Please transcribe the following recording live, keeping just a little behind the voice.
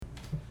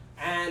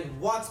And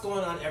what's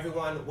going on,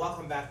 everyone?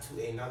 Welcome back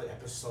to another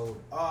episode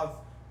of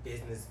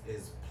Business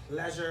is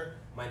Pleasure.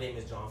 My name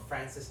is John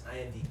Francis. I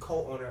am the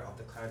co-owner of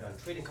the Clarendon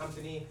Trading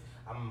Company.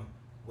 I'm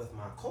with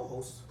my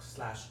co-host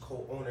slash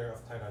co-owner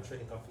of Clarendon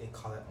Trading Company,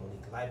 Colette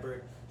Monique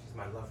Liebert. She's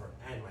my lover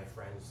and my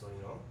friend, so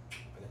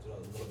I get to do a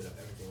little bit of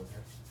everything with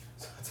her.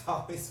 So it's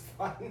always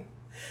fun.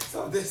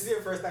 So if this is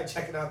your first time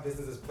checking out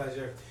Business is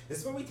Pleasure, this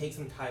is where we take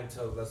some time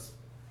to let's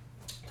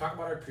talk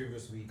about our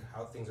previous week,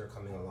 how things are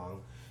coming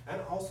along, and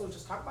also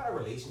just talk about our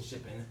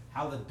relationship and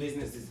how the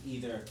business is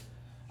either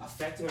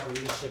affecting our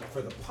relationship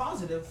for the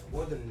positive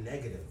or the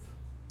negative.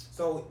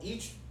 So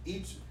each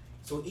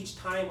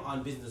time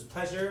on Business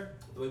Pleasure,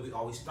 the way we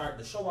always start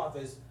the show off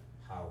is,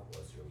 how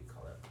was your week,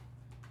 Colette?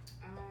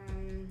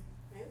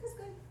 My week was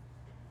good.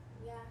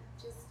 Yeah,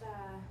 just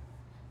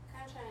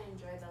kind of trying to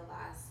enjoy the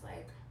last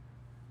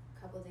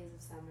couple of days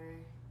of summer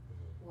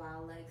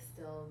while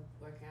still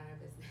working on our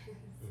business.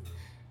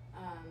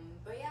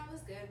 But yeah, it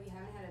was good. We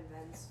haven't had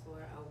events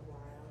for a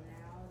while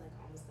now,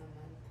 almost a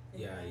month.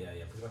 Yeah,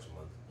 pretty much a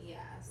month.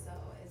 Yeah, so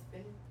it's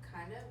been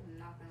kind of,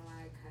 not gonna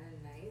lie, kind of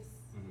nice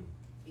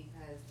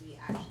because we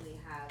actually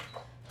have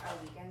our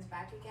weekends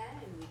back again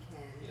and we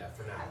can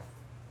for now.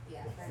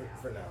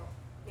 For now.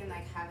 We can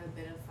have a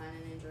bit of fun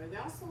and enjoy. We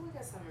also look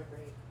at summer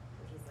break,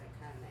 which is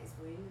kind of nice,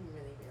 but we didn't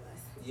really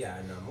realize. Yeah,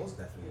 no, most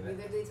definitely. We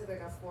literally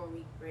took a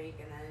 4-week break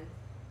and then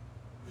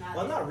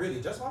not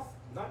really, just off,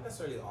 not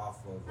necessarily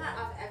off of not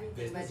off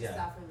everything, business, but just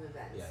off of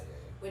events. Yeah.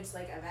 Which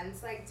events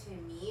to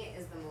me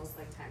is the most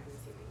time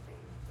consuming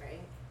thing,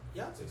 right?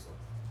 Yeah, I'd say so.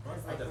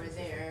 Because we're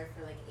there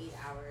for 8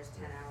 hours,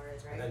 10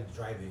 hours, right? And then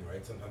driving, right?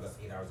 Sometimes that's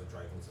 8 hours of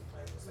driving,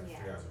 sometimes it's 3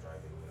 hours of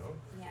driving,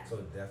 Yeah.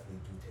 So it definitely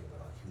do take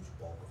a huge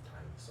bulk of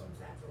time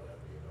sometimes or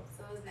whatever,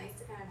 So it was nice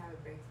to kind of have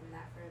a break from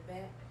that for a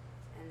bit.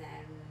 And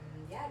then,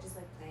 just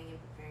planning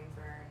and preparing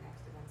for our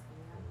next events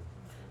coming up.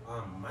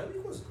 My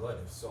week was good.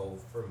 So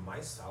for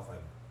myself,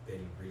 I've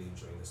been really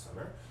enjoying the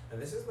summer. And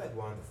this is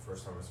one of the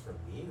first summers for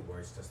me where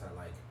it's just that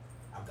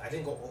I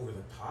didn't go over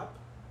the top,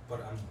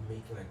 but I'm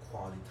making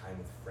quality time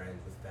with friends,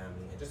 with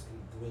family, and just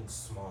doing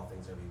small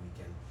things every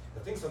weekend.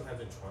 The thing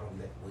sometimes in Toronto,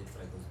 we wait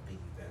for those big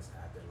events to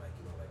happen,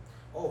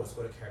 oh, let's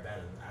go to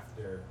Caribana, and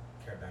after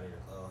Caribana,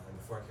 you're and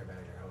before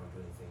Caribana, I don't want to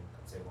do anything.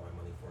 I'm saving all my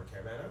money for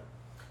Caribana.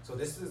 So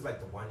this is the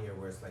 1 year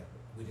where it's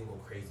we didn't go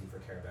crazy for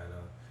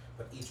Caribana,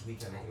 but each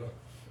weekend,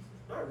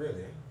 not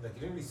really. You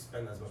didn't really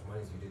spend as much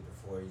money as you did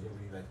before. You didn't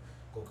really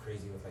go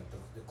crazy with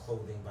the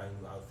clothing, buying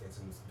new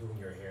outfits, and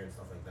doing your hair and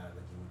stuff like that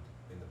you would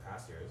in the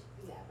past years.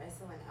 Yeah, but I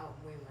still went out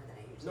way more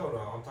than I usually. No,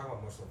 I'm talking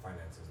about more so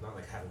finances, not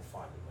having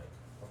fun.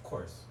 Of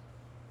course.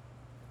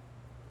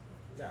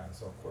 Yeah,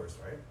 so of course,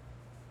 right?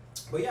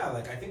 But yeah,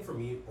 I think for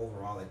me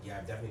overall, I've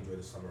definitely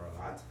enjoyed the summer a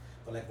lot.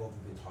 But what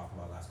we've been talking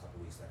about the last couple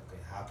of weeks, okay,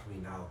 how can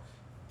we now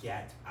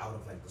get out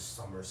of the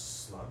summer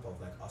slump of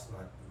us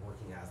not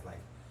working as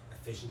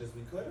efficient as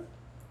we could,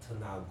 to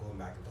now going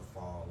back into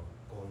fall,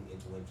 going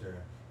into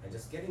winter, and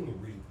just getting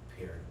really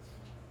prepared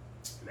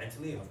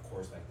mentally, and of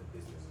course the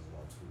business as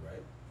well too,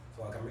 right?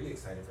 So I'm really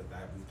excited for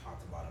that. We've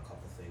talked about a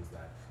couple of things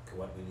that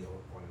what we really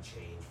want to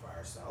change for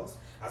ourselves.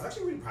 I was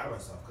actually really proud of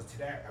myself because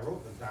today I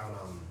wrote down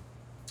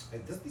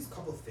just these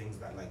couple of things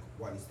that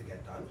what needs to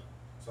get done.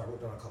 So I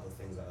wrote down a couple of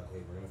things that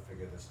okay, we're gonna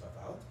figure this stuff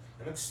out,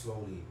 and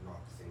slowly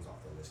knock things off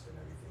the list and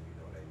everything. You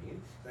know what I mean?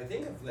 And I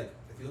think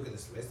if you look at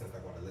this list, and it's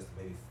a list of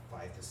maybe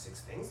 5 to 6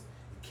 things,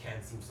 it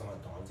can seem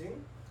somewhat daunting.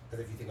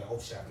 Because if you think oh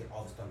shit, I'll get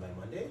all this done by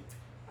Monday.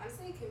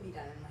 Honestly, it can be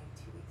done in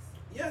 2 weeks.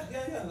 Yeah.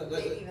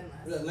 Maybe even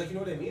less. You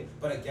know what I mean?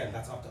 But again,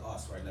 that's up to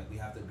us, right? We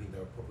have to be in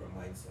the appropriate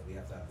mindset. We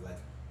have to have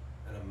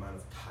an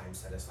amount of time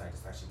set aside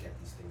to actually get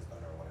these things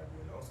done or whatever,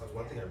 So that's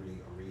one thing I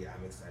really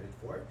am excited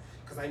for,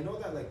 because I know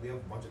that we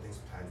have a bunch of things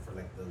planned for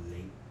the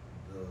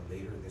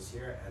later this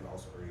year and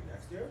also early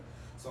next year.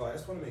 So I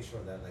just want to make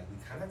sure that we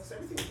kind of have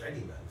everything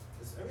ready, man.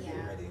 Is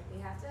everything ready? We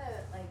have to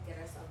get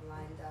ourselves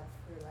lined up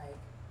for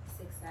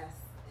success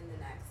in the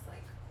next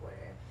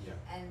quarter. Yeah.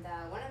 And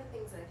one of the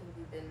things that I think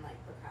we've been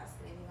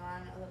procrastinating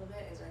on a little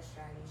bit is our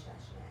strategy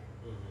session.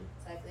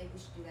 So I feel we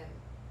should do that.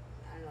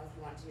 I don't know if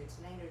you want to do it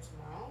tonight or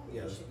tomorrow.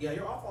 Yeah,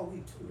 you're off all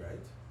week too, right?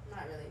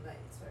 Not really, but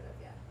sort of,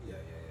 yeah. Yeah.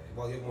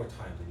 Well, you have more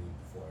time than you did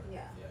before.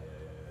 Yeah.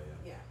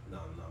 Yeah.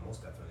 No,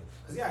 most definitely.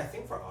 Because I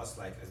think for us,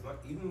 as much,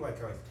 even when I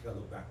take a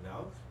look back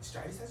now, the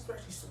strategy sessions are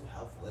actually so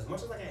helpful. As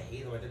much as I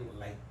hate them, I didn't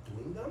like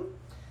doing them.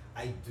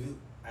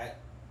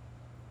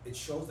 It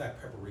shows that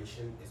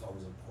preparation is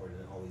always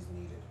important and always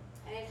needed.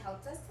 And it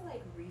helped us to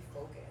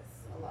refocus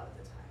a lot of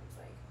the times,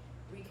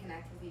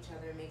 reconnect with each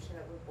other, make sure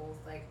that we're both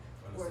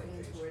working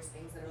towards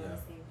things that are on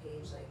the same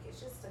page. It's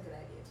just a good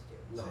idea to do.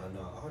 No,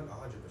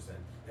 100%.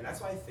 And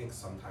that's why I think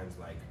sometimes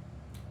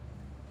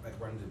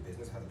running the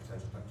business has the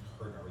potential to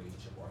hurt our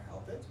relationship or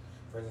help it.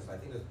 For instance, I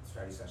think the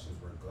strategy sessions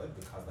were good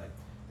because they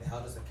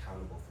held us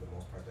accountable for the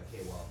most part.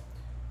 Okay, well,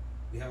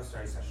 we have a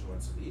strategy session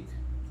once a week.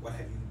 What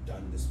have you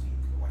done this week?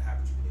 Or what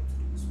haven't you been able to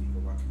do this week?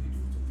 Or what can we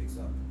do to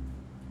fix up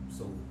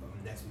so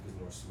next week is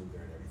more smoother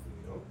and everything,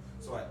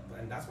 So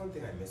and that's one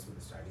thing I miss with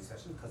the strategy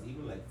session, because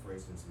even for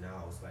instance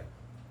now it's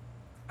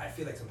I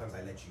feel like sometimes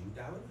I let you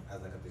down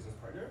as like a business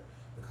partner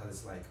because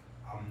it's like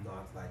I'm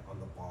not like on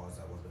the ball as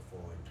I was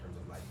before in terms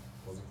of like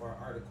posting for our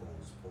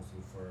articles,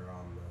 posting for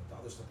the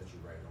other stuff that you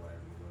write or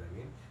whatever, you know what I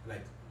mean? And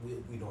like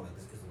we know like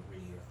this isn't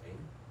really your thing.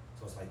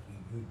 So it's like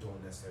you don't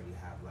necessarily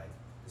have like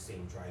the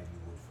same drive you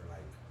would for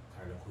like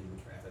Tyler who you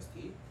would for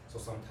FST.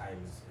 So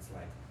sometimes it's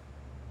like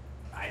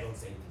I don't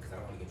say anything because I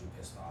don't want to get you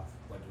pissed off.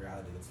 But the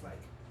reality it's like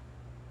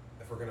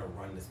if we're gonna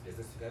run this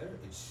business together,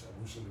 we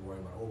shouldn't be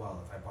worrying about, oh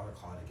well, if I bother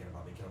calling again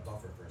about making a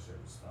buffer for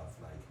certain stuff,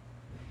 like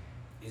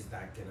is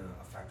that gonna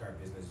affect our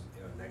business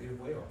in a negative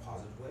way or a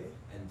positive way?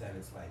 And then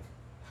it's like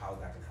how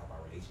that can help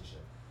our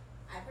relationship.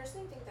 I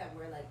personally think that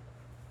we're like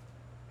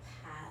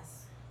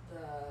past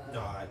the.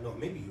 No,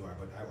 maybe you are,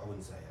 but I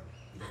wouldn't say I am.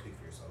 You don't speak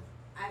for yourself.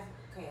 I've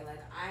okay,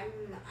 like I'm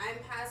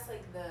past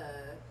like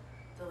the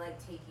like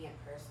taking it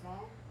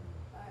personal,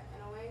 in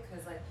a way,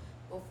 because like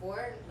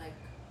before, like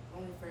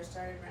when we first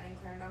started running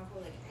Clarendon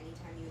Co, like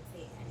anytime you would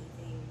say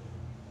anything,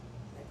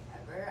 like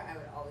ever, I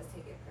would always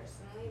take it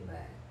personally,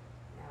 but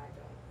now I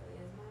don't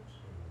really as much.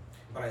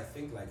 But I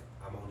think like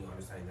I'm only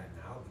understanding that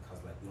now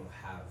because like we don't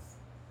have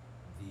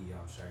the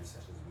strategy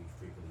sessions we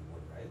frequently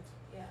would, right?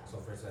 Yeah.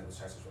 So for instance, like the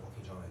strategy session,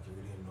 okay, John, like you're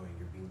really annoying,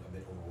 you're being a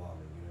bit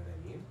overwhelming, you know what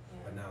I mean?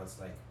 Yeah. But now it's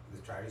like the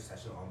strategy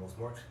session almost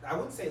more. I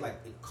wouldn't say like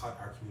it cut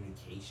our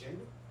communication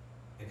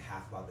in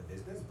half about the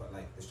business, but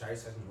like the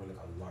strategy sessions were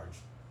like a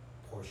large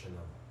portion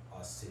of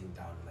us sitting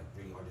down and like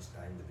really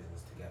understanding the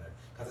business together.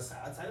 Because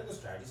outside of the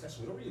strategy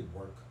session, we don't really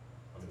work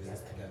on the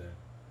business together.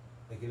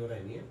 Like you know what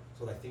I mean?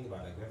 So like think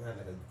about it, like we haven't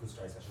had like a good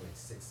strategy session in like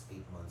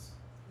 6-8 months.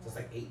 So it's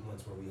like 8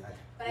 months where we But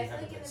we I feel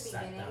haven't like in the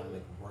sat beginning, down and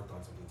like worked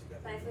on something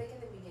together. but I feel like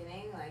in the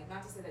beginning, like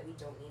not to say that we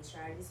don't need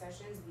strategy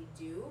sessions, we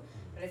do.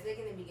 But I feel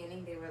like in the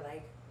beginning they were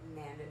like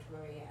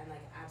mandatory and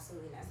like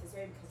absolutely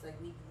necessary because like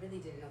we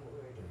really didn't know what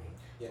we were doing.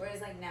 Yeah.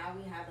 Whereas like now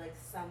we have like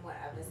somewhat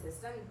of a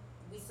system.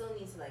 We still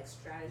need to like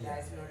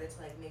strategize in order to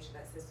like make sure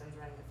that system's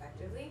running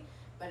effectively.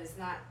 But it's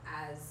not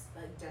as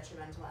like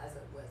detrimental as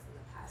it was in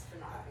the past for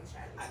not having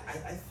strategy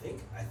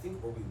sessions. I think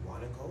where we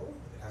want to go,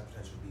 it has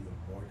potential to be even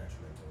more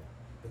detrimental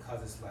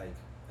because it's like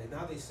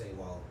now they say,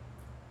 well,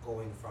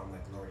 going from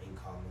like lower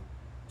income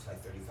to like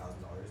 $30,000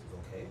 is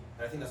okay,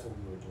 and I think that's what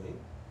we were doing,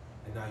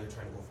 and now you're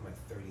trying to go from like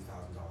 $30,000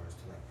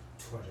 to like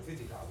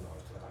 $250,000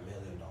 to like $1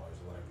 million or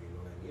whatever, you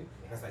know what I mean?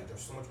 And it's like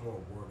there's so much more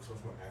work, so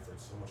much more effort,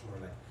 so much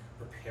more like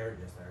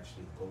preparedness that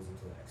actually goes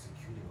into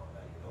executing all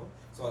that, you know.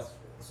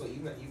 So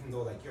even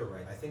though like you're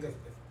right, I think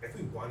if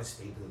we want to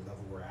stay to the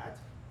level we're at,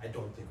 I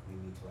don't think we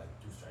need to like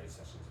do strategy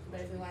sessions as much.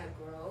 But if we want to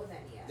grow,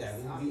 then yes. Yeah,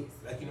 we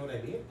like you know what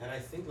I mean. And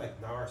I think like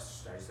now our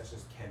strategy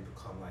sessions can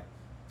become like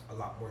a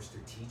lot more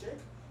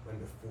strategic when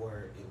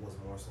before it was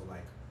more so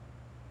like.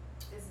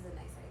 This is a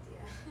nice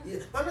idea.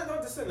 Yeah,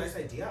 not just a nice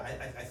idea.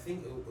 I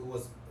think it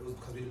was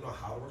because we didn't know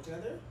how to work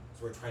together,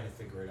 so we're trying to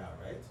figure it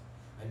out, right?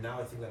 And now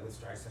I think like with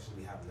strategy session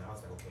we have now,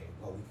 it's like okay,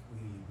 well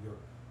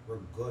we're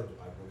good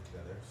at working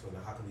together. So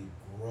now how can we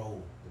grow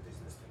the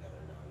business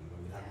together now? You know,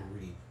 we have to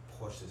really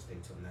push this thing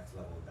to the next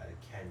level that it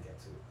can get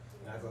to.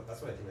 And that's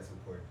what I think that's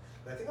important.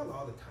 But I think a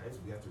lot of the times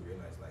we have to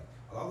realize like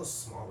a lot of the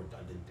small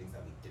redundant things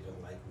that we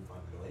didn't like, we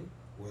found annoying,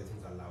 were the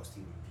things that allow us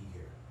to even be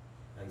here.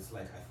 And it's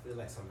like I feel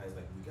like sometimes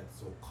like we get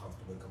so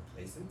comfortable and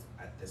complacent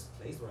at this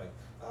place where like,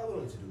 oh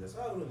we don't need to do this,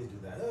 oh we don't need to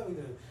do that, oh we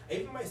don't.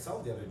 Even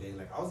myself the other day,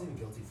 like I was even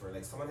guilty for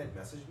like someone had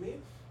messaged me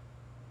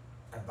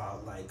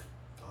about like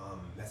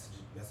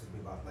messaged me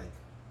about like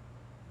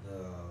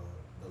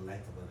the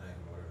length of an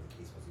item or whatever the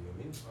case was, you know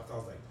what I mean? After I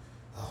was like,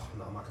 oh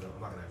no, I'm not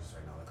gonna answer this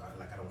right now.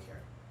 Like I don't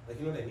care. Like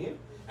you know what I mean?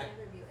 You can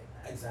never be like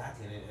that.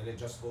 Exactly, and it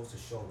just goes to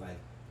show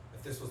like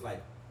if this was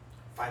like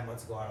 5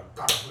 months ago, I'm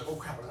like, oh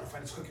crap, I gotta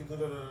find this cookie,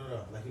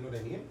 like you know what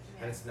I mean?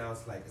 Yeah. And it's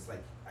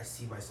like I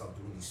see myself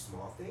doing these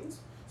small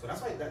things. So that's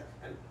why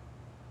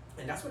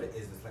and that's what it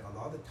is. It's like a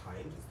lot of the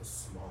times it's the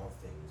small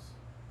things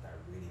that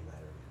really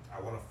matter. I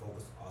want to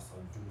focus us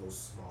on doing those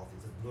small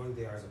things, knowing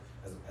they are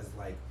as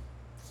like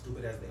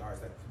stupid as they are.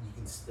 It's like we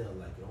can still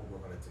like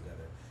work on it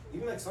together.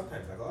 Even like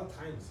sometimes like a lot of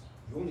times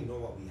you only know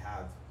what we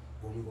have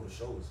when we go to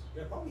shows.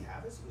 You're like, well, we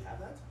have this, we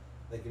have that.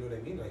 Like you know what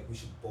I mean? Like we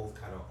should both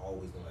kind of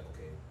always know like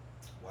okay.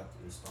 What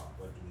in stock?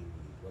 What do we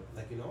need? What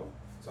like you know?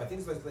 So I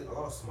think it's like a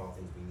lot of small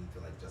things we need to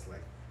like just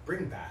like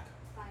bring back.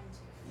 Fine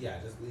tune.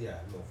 Yeah,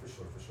 no, for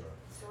sure.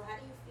 So how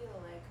do you feel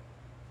like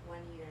 1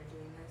 year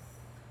doing this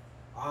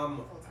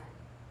full time?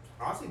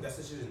 Honestly, best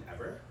decision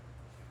ever.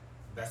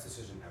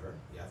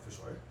 Yeah, for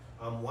sure.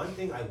 One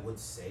thing I would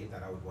say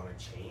that I would want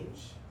to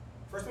change.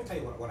 First, let me tell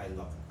you what I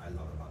love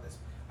about this.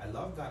 I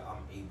love that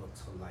I'm able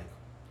to like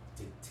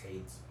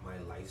dictate my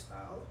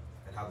lifestyle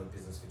and how the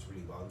business fits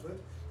really well into it.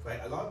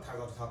 Like a lot of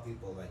times I'll tell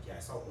people like, yeah, I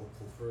sell old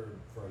clothes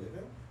for a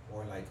living,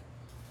 or like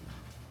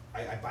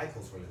I buy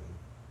clothes for a living.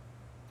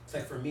 It's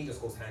like for me, it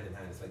just goes hand in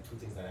hand. It's like two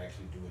things that I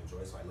actually do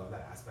enjoy, so I love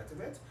that aspect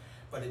of it.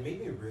 But it made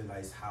me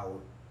realize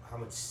how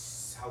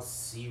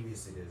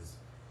serious it is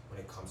when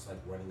it comes to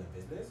like running a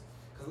business.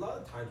 Because a lot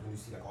of times when you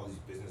see like all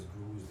these business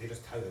gurus, they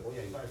just tell you like, oh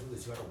yeah, you gotta do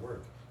this, you gotta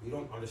work. You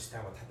don't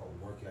understand what type of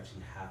work you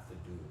actually have to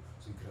do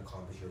so you can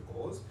accomplish your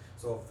goals.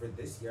 So for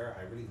this year,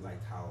 I really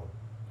liked how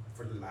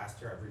for the last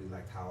year, I've really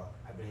liked how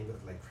I've been able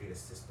to like create a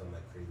system,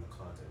 like creating the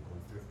content,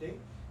 going thrifting,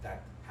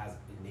 that has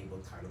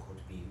enabled Kynoco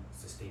to be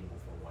sustainable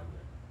for 1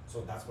 year.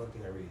 So that's one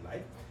thing I really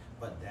like.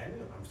 But then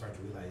I'm starting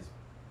to realize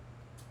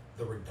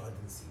the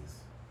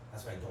redundancies.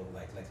 That's what I don't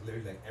like. Like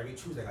literally, like every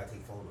Tuesday I gotta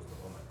take photos.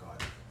 Like, oh my god,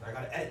 and I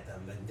gotta edit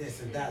them, like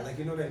this and that. Like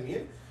you know what I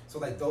mean? So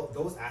like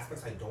those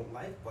aspects I don't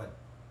like. But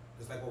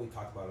just like what we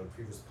talked about on the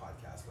previous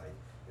podcast, like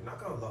you're not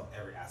gonna love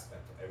every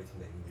aspect of everything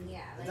that you do.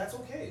 Yeah, And like, that's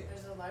okay.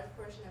 There's a large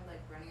portion of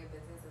like running a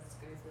business that's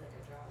gonna feel like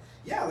a job.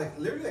 Yeah, like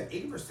literally like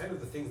 80% of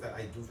the things that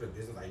I do for the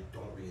business I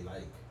don't really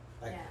like.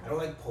 Like Yeah. I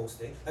don't like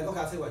posting. Like okay,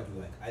 I'll tell you what I do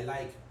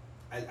like.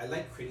 I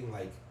like creating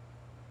like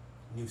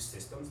new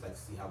systems, like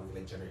see how we can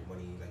like generate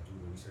money, like do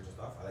research and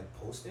stuff. I like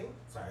posting.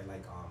 So I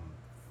like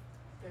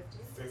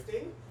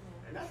thrifting,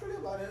 Yeah. and that's really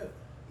about it.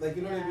 Like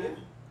you know what I mean?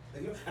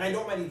 Like you know, and I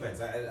don't mind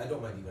events. I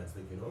don't mind events.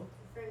 Like you know.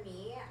 For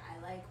me, I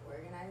like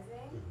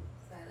organizing. Mm-hmm.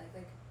 So I like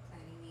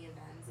planning the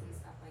events and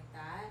Mhm. stuff like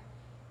that.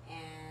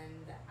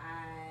 And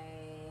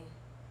I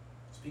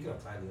Speaking of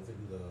planning, you have to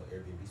do the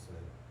Airbnb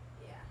tonight.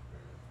 yeah,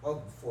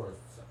 Well, before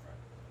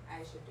Friday.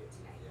 I should do it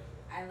tonight. Yeah.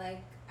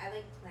 I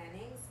like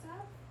planning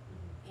stuff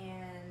Mm-hmm.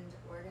 and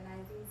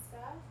organizing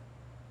stuff.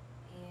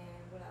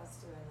 And what else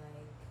do I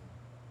like?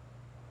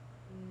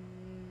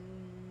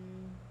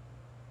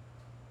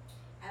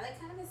 I like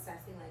kind of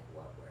assessing like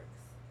what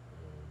works.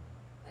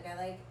 Like I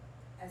like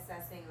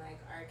assessing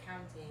like our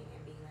accounting and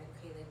being like,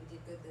 okay, like we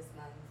did good this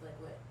month, like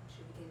what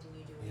should we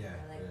continue doing? Yeah.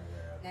 Or like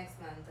Yeah. next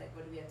month, like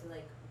what do we have to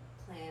like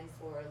plan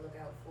for, look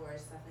out for,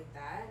 stuff like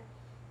that.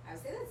 I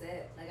would say that's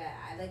it. Like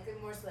I like the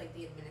more so like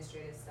the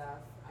administrative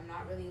stuff. I'm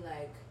not really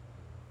like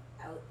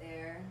out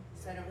there,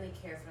 so I don't really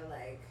care for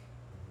like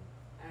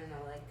I don't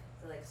know, like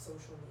the like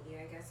social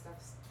media I guess stuff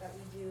that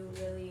we do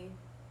really.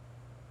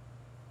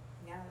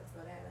 Yeah, that's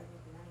about it. I like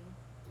making money.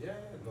 Yeah,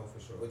 no, for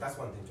sure. Well, that's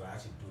one thing too. I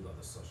actually do love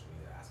the social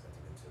media aspect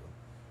of it too.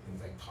 Things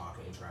like talk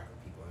and interact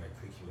with people and like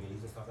create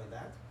communities and stuff like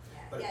that.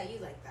 Yeah, But- yeah, you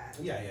like that.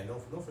 Yeah, no,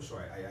 for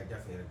sure. I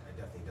definitely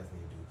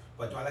do.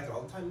 But do I like it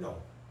all the time? No.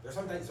 There's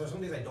some days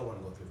I don't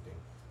want to go thrifting.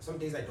 Some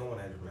days I don't want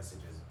to enter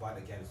messages. But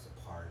again, it's a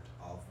part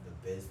of the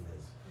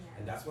business, Yeah.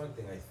 and that's one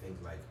thing I think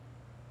like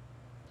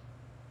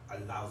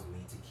allows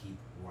me to keep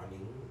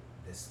running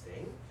this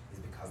thing is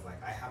because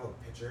like I have a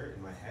picture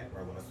in my head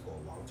where I want us to go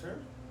long term.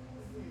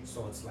 Mhm.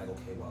 So it's like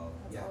okay, well,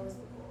 That's yeah. always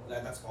the goal.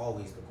 That's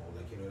always the goal,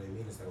 like you know what I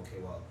mean? It's like okay,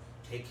 well,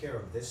 take care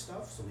of this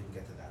stuff so we can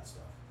get to that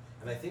stuff.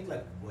 And I think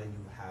like when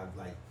you have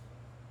like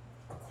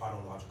a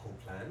chronological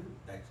plan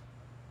that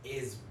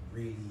is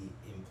really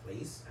in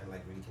place and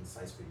like really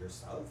concise for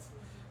yourself,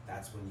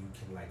 that's when you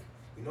can like,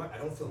 you know what, I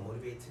don't feel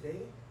motivated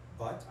today,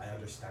 but I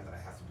understand that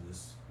I have to do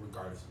this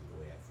regardless of the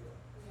way I feel.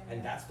 Yeah. And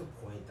that's the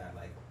point that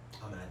like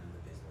I'm at in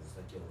the business. It's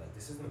like, yo, like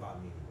this isn't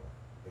about me anymore.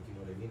 Like you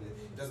know what I mean?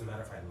 It doesn't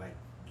matter if I like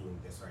doing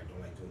this or I don't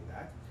like doing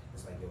that.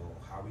 It's like, yo,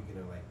 how are we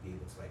gonna like be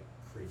able to like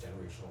create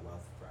generational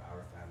wealth for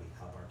our family,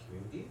 help our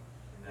community,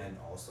 and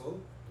also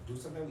do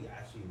something we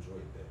actually enjoy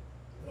a bit.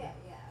 You know?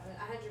 Yeah,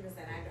 100%.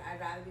 I'd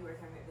rather be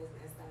working on my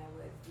business than I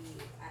would be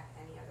at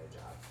any other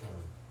job. So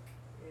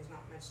there's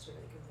not much to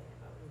really complain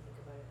about when you think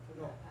about it from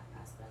No. that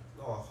aspect.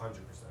 No,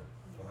 100%.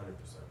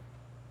 100%.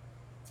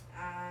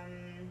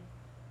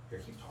 Here,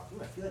 keep talking.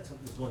 I feel like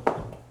something's going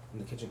on in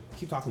the kitchen.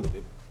 Keep talking,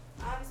 babe.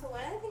 So one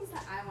of the things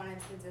that I wanted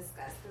to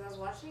discuss, because I was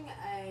watching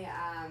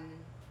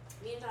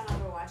me and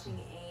Donald were watching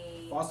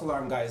False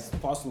alarm, guys.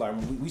 False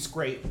alarm. We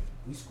scrape.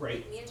 We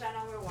scrape. me and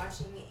Donald were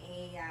watching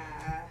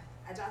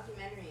a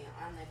documentary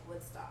on like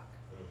Woodstock,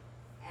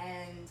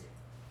 and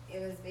it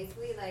was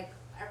basically like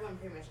everyone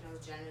pretty much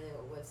knows generally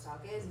what Woodstock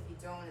is. If you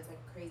don't, it's like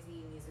a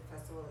crazy music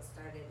festival that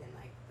started in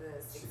like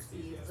the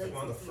 60s, Yeah. It's late like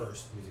one of the 60s.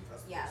 first music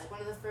festivals. Yeah, like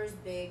one of the first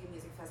big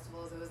music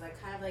festivals. It was like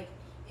kind of like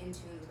in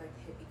tune with like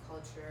the hippie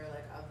culture,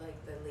 like of like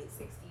the late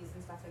 60s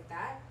and stuff like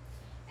that.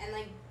 And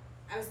like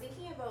I was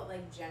thinking about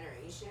like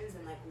generations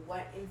and like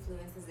what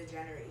influences a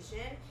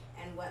generation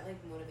and what like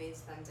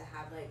motivates them to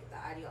have like the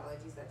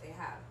ideologies that they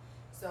have.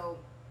 So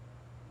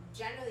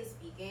generally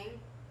speaking,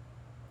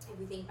 if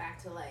we think back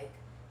to like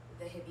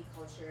the hippie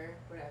culture,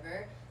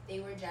 whatever, they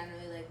were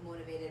generally like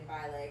motivated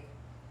by like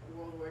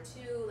World War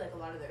II, like a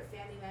lot of their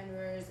family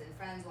members and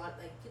friends, a lot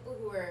like people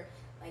who were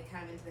like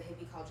kind of into the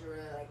hippie culture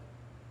were like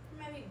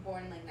maybe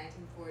born in like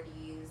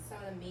 1940s,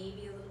 some of them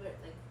maybe a little bit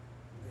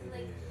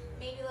like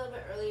maybe a little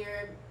bit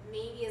earlier,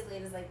 maybe as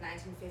late as like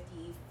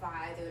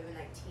 1955, they would have been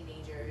like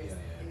teenagers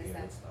in the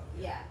sense.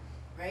 Yeah,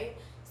 right?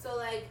 So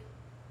like,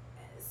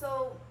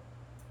 so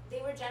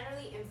they were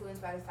generally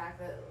influenced by the fact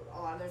that a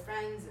lot of their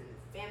friends and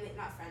family,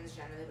 not friends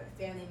generally, but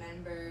family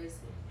members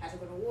had to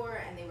go to war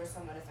and they were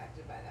somewhat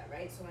affected by that,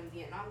 right? So when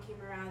Vietnam came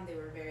around, they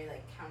were very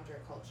like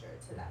counterculture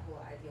to that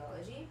whole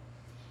ideology.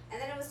 And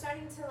then it was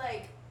starting to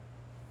like,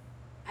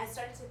 I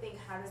started to think,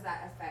 how does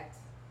that affect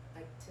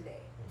like today?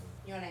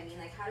 You know what I mean?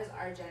 Like, how does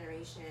our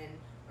generation,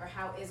 or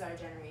how is our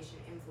generation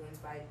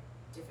influenced by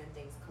different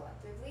things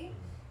collectively?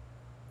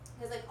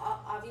 Because, like,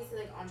 obviously,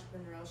 like,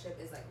 entrepreneurship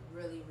is, like,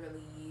 really,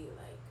 really,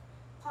 like,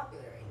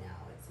 popular right now.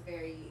 It's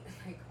very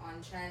like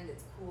on trend.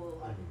 It's cool. A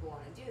lot of people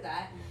want to do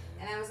that,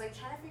 and I was like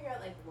trying to figure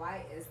out like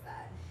why is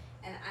that,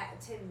 and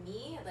to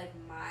me like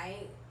my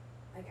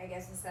like I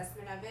guess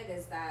assessment of it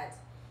is that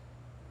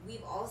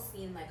we've all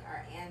seen like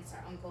our aunts,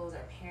 our uncles,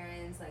 our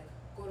parents like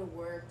go to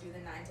work, do the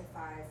 9 to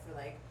 5 for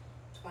like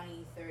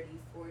 20, 30,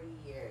 40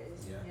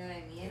 years. Yeah. You know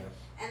what I mean?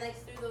 Yeah. And like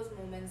through those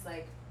moments,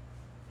 like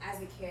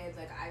as a kid,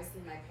 like I've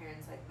seen my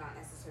parents like not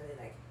necessarily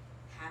like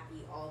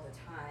happy all the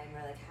time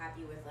or like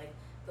happy with like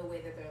the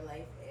way that their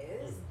life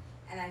is.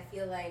 And I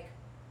feel like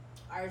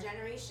our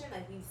generation,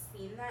 like we've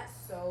seen that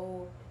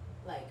so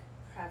like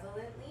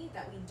prevalently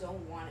that we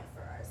don't want it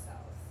for ourselves.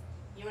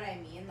 You know what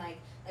I mean? Like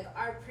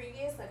our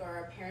previous, like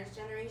our parents'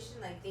 generation,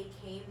 like they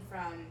came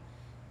from,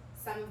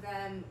 some of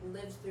them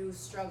lived through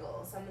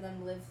struggle. Some of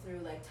them lived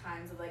through like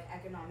times of like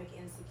economic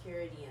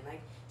insecurity and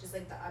like just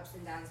like the ups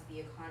and downs of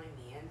the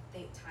economy and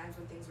times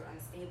when things were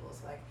unstable.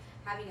 So like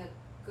having a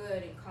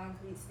good and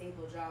concrete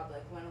stable job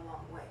like went a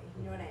long way.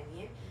 You know what I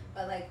mean?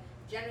 But like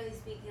generally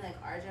speaking, like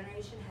our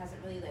generation hasn't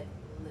really like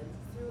lived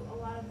through a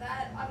lot of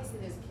that.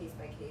 Obviously, there's a case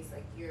by case.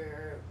 Like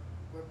we're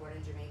born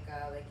in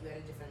Jamaica. Like you had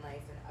a different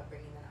life and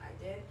upbringing than I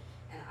did,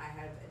 and I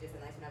had a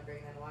different life and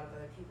upbringing than a lot of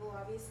other people,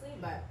 obviously.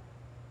 But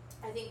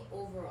I think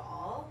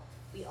overall,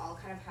 we all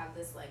kind of have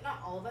this like,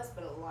 not all of us,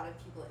 but a lot of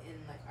people in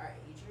like our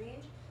age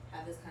range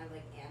have this kind of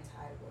like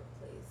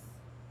anti-workplace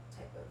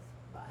type of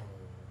vibe.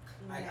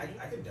 You know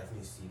I could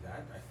definitely see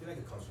that. I feel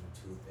like it comes from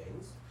two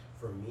things.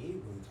 For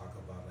me, when we talk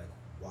about like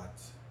what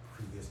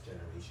previous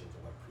generations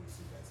or what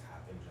previous events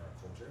happened in our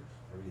culture,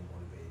 that really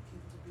motivated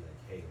people to be like,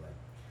 hey, like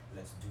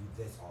let's do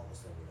this all of a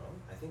sudden, you know?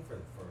 I think for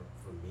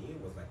me, it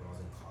was like when I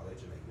was in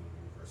college and like in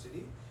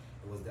university,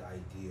 it was the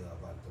idea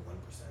about the 1%.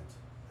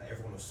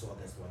 Everyone was so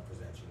against the 1%,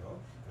 you know?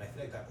 And I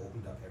feel like that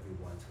opened up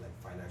everyone to like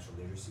financial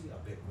literacy a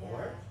bit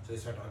more. Yeah. So they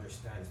start to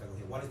understand, it's like,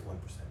 okay, what is the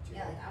 1%? You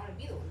know? Like I want to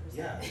be the 1%.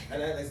 Yeah,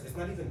 and it's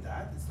not even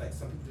that. It's like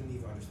some people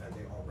didn't even understand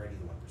they're already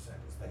the 1%.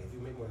 It's like if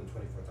you make more than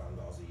 $24,000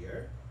 a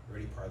year, you're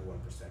already part of the 1%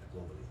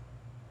 globally.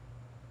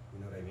 You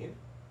know what I mean?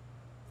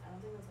 I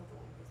don't think that's what the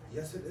 1%.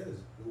 Yes, it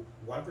is.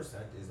 1%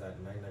 is that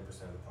 99%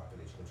 of the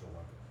population control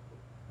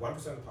 1%. 1%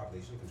 of the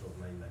population controls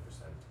 99%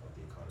 of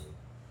the economy.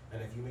 And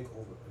if you make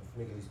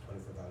at least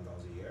 $24,000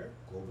 a year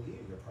globally,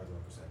 you're part of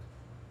the 1%.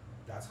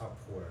 That's how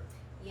poor.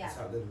 Yeah. That's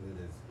how little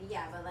it is.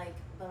 Yeah, but like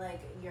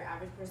your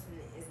average person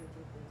isn't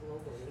thinking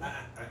globally.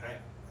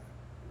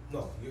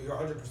 No, you're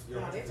 100%.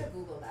 No, we have to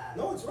Google that.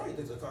 No, it's right.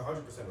 It's 100%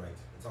 right.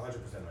 It's 100%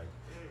 right.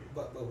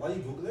 But while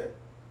you Google it,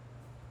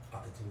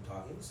 I'll continue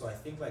talking. So I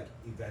think like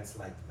events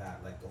like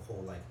that, like the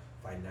whole like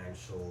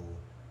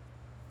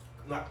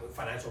not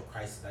financial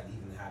crisis that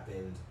even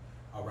happened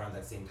around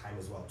that same time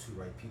as well too,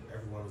 right?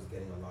 Everyone was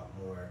getting a lot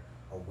more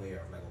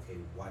aware of like, okay,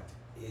 what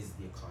is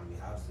the economy?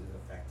 How is it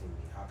affecting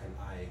me? How can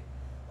I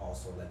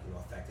also like, you know,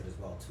 affect it as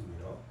well too,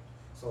 you know?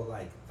 So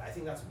like, I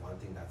think that's one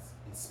thing that's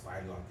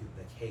inspired a lot of people,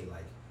 like, hey,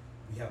 like,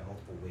 we have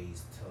multiple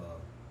ways to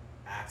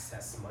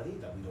access money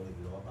that we don't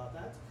even know about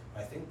that.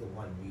 But I think the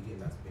one medium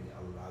that's been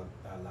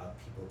allowed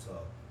people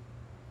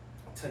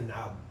to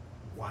now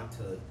want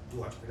to do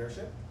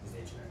entrepreneurship is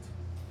the internet.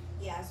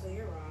 Yeah, so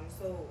you're wrong.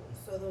 So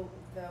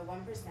the 1%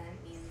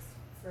 means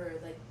for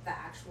like the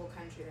actual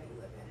country that you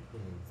live in.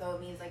 So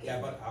it means like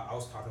yeah, but I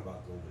was talking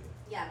about globally.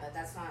 Yeah, but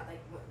that's not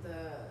like what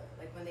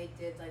when they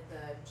did like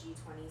the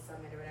G20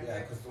 summit or whatever.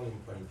 Yeah, because it's only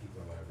 20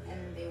 people or whatever.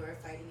 And they were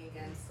fighting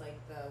against like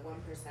the 1%.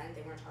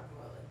 They weren't talking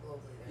about like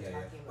globally. They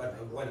were talking but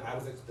about. Like, when I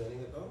was explaining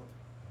it though,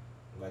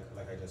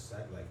 like I just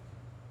said, like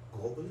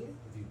globally,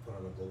 if you put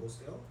on a global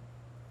scale,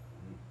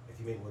 if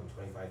you make more than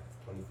 $24,000,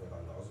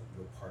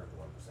 you're part of the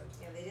 1%.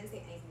 Yeah, they didn't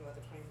say anything about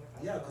the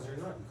 24,000. Yeah, because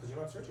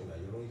you're not searching that.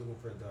 You're only looking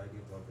for the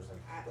idea of the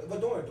 1%. But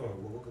don't worry.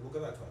 We'll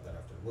get that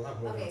after. We'll have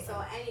more. Okay, so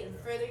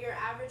further, your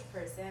average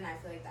person, I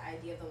feel like the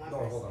idea of the 1%.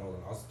 No, hold on.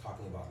 I was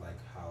talking about like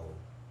how,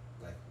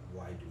 like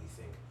why do we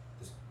think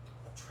this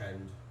a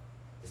trend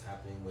is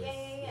happening with?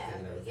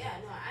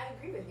 Yeah. No, I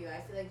agree with you. I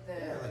feel like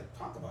like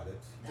talk about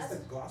it. Just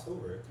like gloss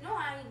over it. No,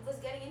 I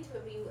was getting into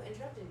it, but you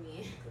interrupted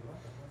me.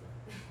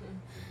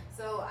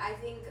 So I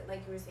think,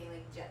 like you were saying,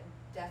 like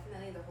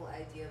definitely the whole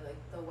idea of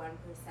like the 1%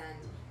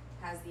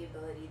 has the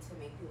ability to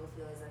make people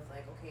feel as if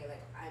like, okay,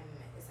 like I'm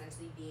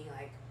essentially being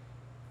like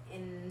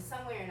in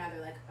some way or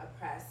another like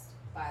oppressed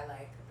by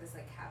like this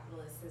like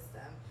capitalist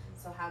system.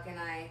 So how can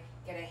I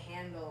get a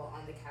handle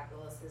on the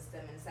capitalist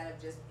system instead of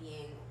just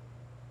being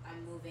a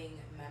moving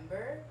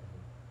member,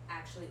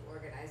 actually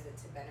organize it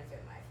to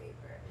benefit my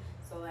favor.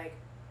 So like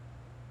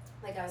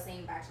I was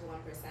saying, back to 1%,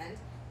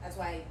 that's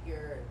why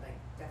your like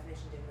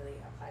definition didn't really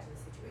apply to the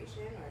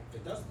situation, or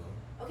it does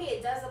though. Okay,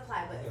 it does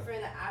apply, but for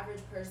the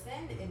average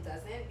person, it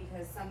doesn't,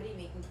 because somebody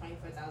making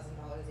 $24,000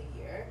 a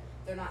year,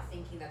 they're not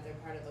thinking that they're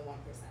part of the 1%.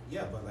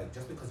 Yeah, but like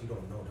just because you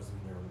don't know doesn't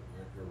mean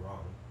you're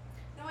wrong.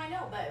 No, I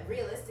know, but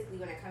realistically,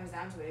 when it comes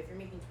down to it, if you're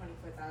making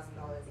 $24,000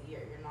 a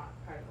year, you're not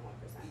part of the 1%.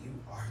 You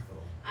are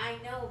though. I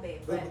know,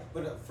 babe,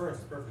 but for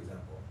instance, perfect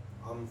example.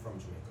 I'm from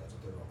Jamaica. It's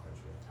a third world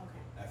country.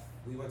 Okay. If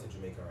we went to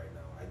Jamaica right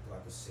now, I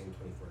got the same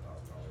 $24,000.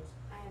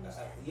 I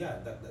understand.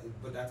 Yeah,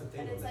 but that's the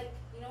thing. But it's like,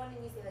 you know when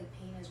you say like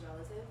pain is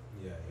relative?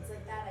 Yeah, yeah. It's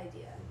like yeah. that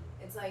idea.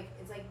 It's like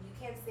you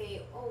can't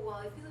say, oh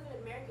well, if you live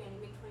in America and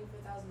you make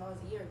 $24,000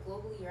 a year,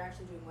 globally you're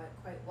actually doing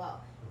quite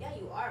well. Yeah,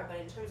 you are, but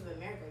in terms of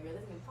America, you're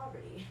living in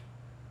poverty.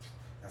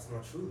 That's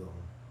not true though.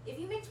 If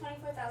you make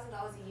 $24,000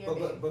 a year,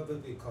 but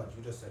because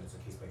you just said it's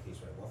a case by case,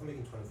 right? Well, if I'm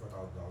making $24,000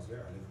 a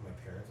year, I live with my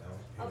parents. I don't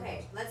have to pay okay,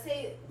 bills. let's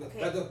say okay.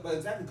 But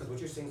exactly, because what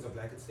you're saying is a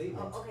blanket statement.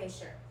 Oh, okay,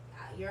 sure.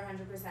 You're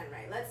 100%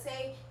 right. Let's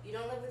say you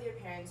don't live with your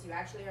parents, you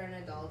actually are an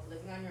adult,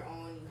 living on your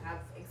own, you have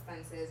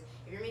expenses.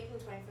 If you're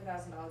making $24,000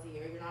 a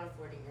year, you're not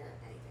affording your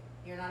anything.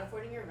 You're not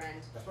affording your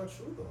rent. That's not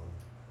true though.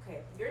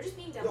 Okay, you're just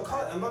being dumb. No,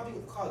 I'm not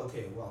being called.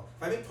 Okay, well,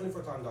 if I make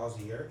 $24,000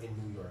 a year in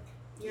New York.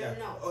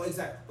 No. Oh,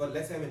 exactly. But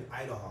let's say I'm in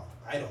Idaho,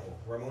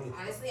 where I'm only.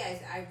 Honestly,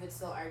 I would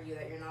still argue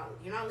that you're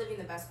not living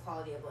the best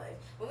quality of life.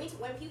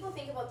 When people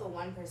think about the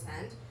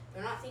 1%,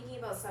 they're not thinking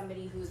about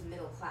somebody who's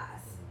middle class.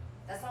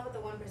 That's not what the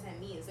 1%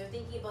 means. They're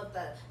thinking about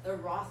the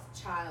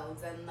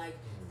Rothschilds and like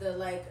the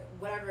like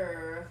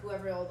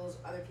whoever all those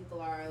other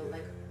people are,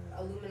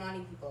 Illuminati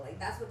people. Like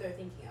that's what they're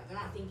thinking of. They're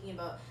not thinking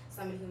about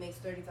somebody who makes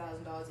 $30,000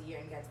 a year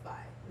and gets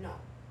by. No.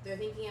 They're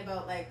thinking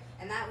about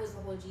and that was the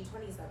whole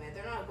G20 summit.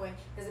 They're not going,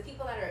 because the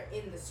people that are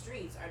in the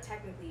streets are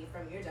technically,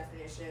 from your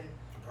definition,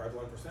 part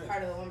of the 1%.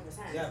 Part of the 1%.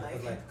 Yeah,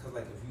 because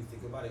if you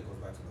think about it, it goes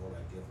back to the whole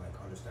idea of like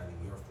understanding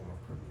your form of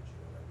privilege.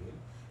 You know what I mean?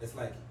 It's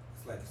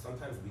like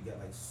sometimes we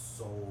get like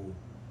so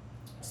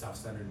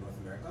self-centered in North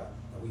America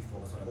that we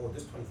focus on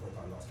this $24,000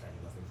 can't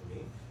do nothing for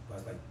me.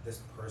 But it's like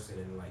this person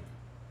in like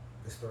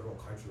this third world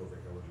country over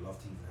here would love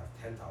to even have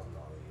 $10,000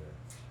 a year.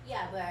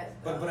 Yeah,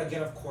 but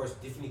again, of course,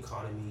 different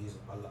economies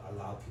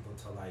allow people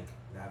to like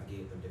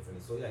navigate them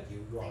differently. So yeah,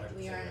 you are 100%.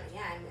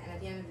 And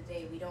at the end of the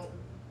day, we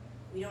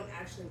don't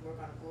actually work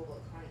on a global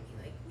economy.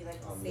 Like we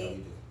like to say,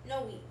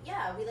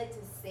 we like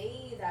to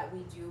say that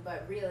we do,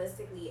 but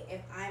realistically,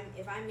 if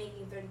I'm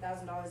making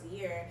 $30,000 a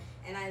year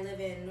and I live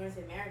in North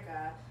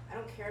America, I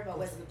don't care about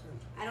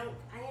I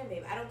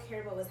don't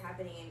care about what's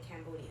happening in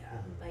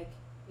Cambodia. Like.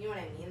 You know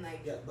what I mean?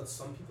 Like. Yeah, but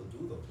some people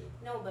do though, babe.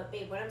 No, but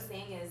babe, what I'm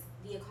saying is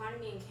the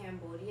economy in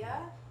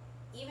Cambodia,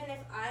 even if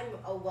I'm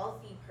a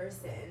wealthy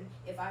person,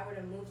 if I were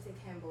to move to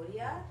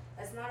Cambodia,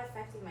 that's not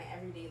affecting my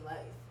everyday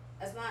life.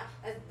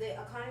 The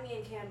economy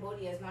in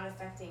Cambodia is not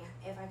affecting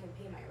if I can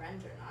pay my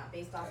rent or not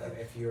based off of.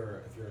 If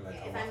you're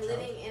like. If I'm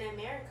living in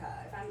America,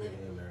 if I'm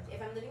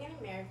living in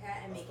America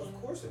and making.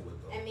 Of course it would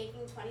though. And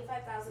making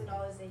 $25,000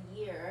 a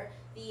year,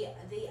 the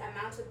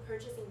amount of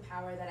purchasing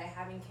power that I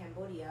have in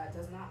Cambodia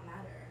does not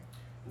matter.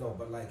 No,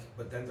 but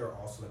then there are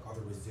also like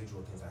other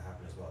residual things that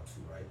happen as well too,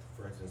 right?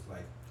 For instance,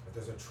 like if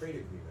there's a trade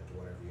agreement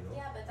or whatever, you know.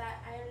 Yeah, but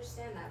I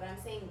understand that, but I'm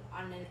saying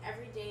on an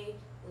everyday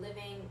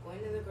living,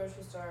 going to the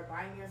grocery store,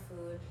 buying your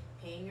food,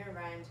 paying your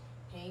rent,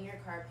 paying your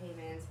car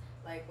payments,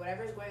 like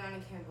whatever's going on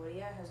in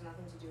Cambodia has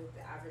nothing to do with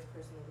the average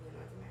person living in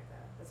North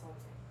America. That's all I'm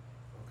saying.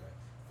 Okay,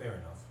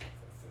 fair enough.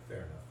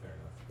 Fair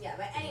enough. Yeah,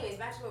 but anyways,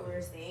 back to what we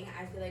were saying.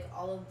 I feel like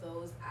all of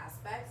those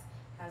aspects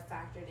have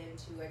factored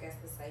into, I guess,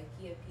 the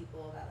psyche of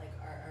people that like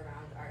are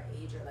around our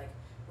age or like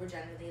we're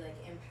generally like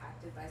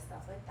impacted by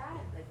stuff like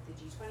that, like the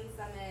G20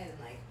 summit and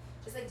like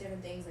just like different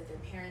things like their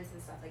parents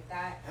and stuff like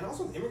that. And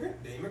also the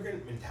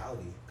immigrant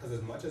mentality, because as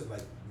much as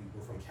like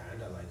we're from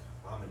Canada, like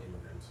I'm an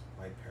immigrant,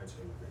 my parents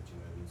are immigrants, you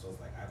know what I mean? So it's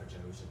like I have a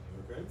generation of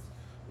immigrants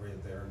where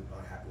they're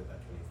not happy with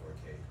that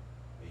 24K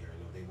a year,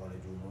 you know, they want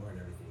to do more and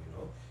everything, you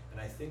know.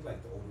 And I think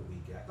like the older we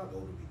get, not the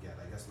older we get,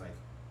 I guess like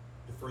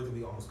the further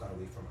we almost got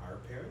away from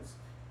our parents,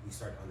 we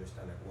start to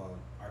understand like, well,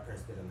 our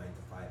parents did a 9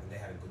 to 5 and they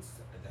had a good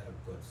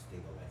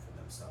stable life for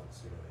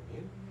themselves, you know what I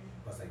mean?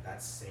 But it's like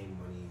that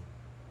same money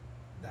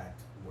that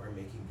we're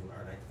making doing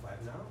our 9 to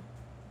 5 now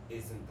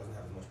doesn't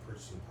have as much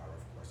purchasing power,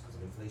 of course, because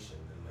of inflation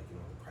and like, you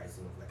know, the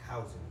pricing of like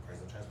housing, the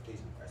pricing of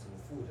transportation, the pricing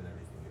of food and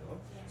everything, you know.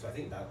 Yeah. So I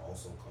think that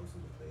also comes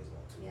into play as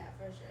well too. Yeah,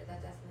 for sure.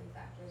 That definitely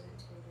factors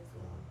into it as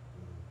well.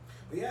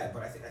 But yeah,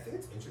 but I think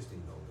it's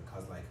interesting though,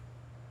 because like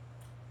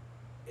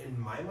in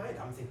my mind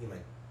I'm thinking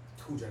like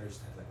 2 generations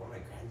ahead, like what are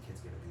my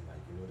grandkids gonna be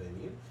like, you know what I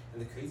mean?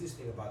 And the craziest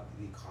thing about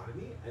the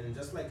economy and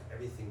just like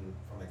everything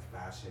from like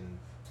fashion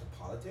to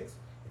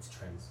politics, it's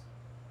trends.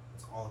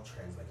 It's all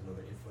trends, like, you know,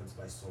 they're influenced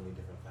by so many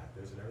different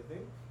factors and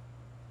everything.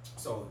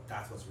 So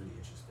that's what's really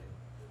interesting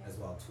as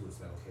well too. It's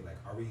like, okay, like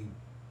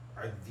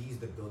are these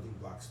the building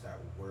blocks that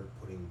we're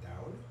putting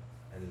down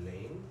and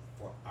laying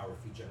for our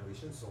future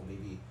generations, so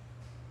maybe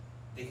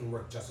they can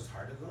work just as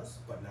hard as us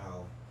but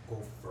now go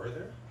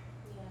further?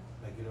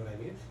 Like, you know what I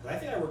mean? Because I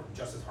think I work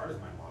just as hard as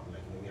my mom. Like,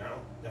 you know what I mean? I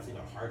don't,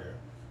 definitely not harder,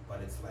 but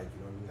it's like,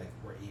 you know what I mean? Like,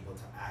 we're able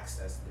to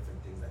access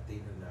different things that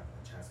they didn't have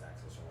a chance to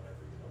access or whatever,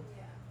 you know?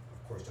 Yeah.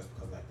 Of course, just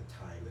because, like, the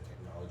time, the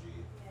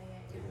technology,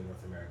 even in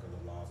North America,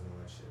 the laws and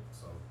all that shit.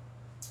 So,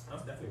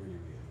 that's definitely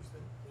really, really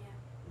interesting. Yeah.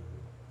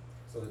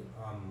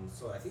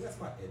 So I think that's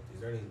about it.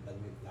 Is there any, like,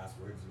 last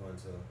words you want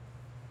to?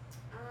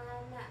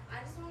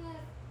 I just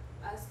wanted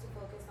us to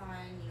focus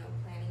on, you know,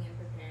 planning and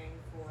preparing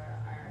for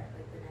our,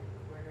 like, the next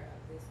quarter of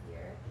this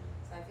year.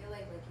 So I feel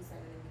like you said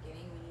in the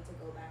beginning, we need to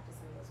go back to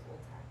some of those old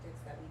tactics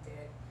that we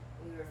did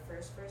when we were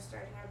first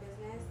starting our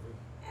business,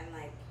 and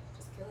like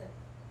just kill it.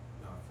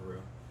 No, for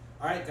real.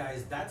 All right,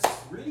 guys, that's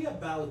really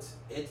about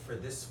it for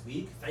this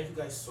week. Thank you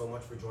guys so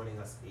much for joining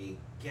us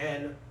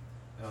again.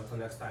 And until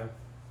next time,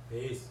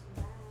 peace.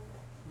 Bye.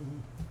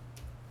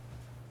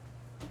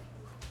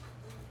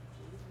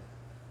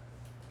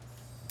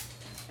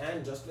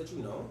 And just to let you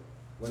know,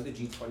 when the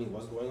G20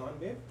 was going on,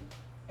 babe,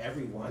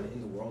 everyone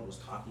in the world was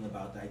talking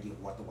about the idea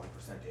of what the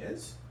 1%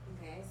 is.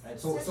 Okay. And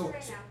Search it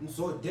right now.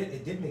 so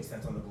it did make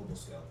sense on the global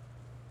scale.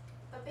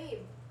 But babe,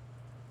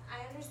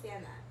 I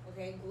understand that.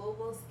 Okay,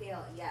 global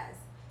scale, yes.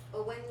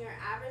 But when you're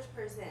average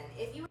person,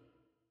 if you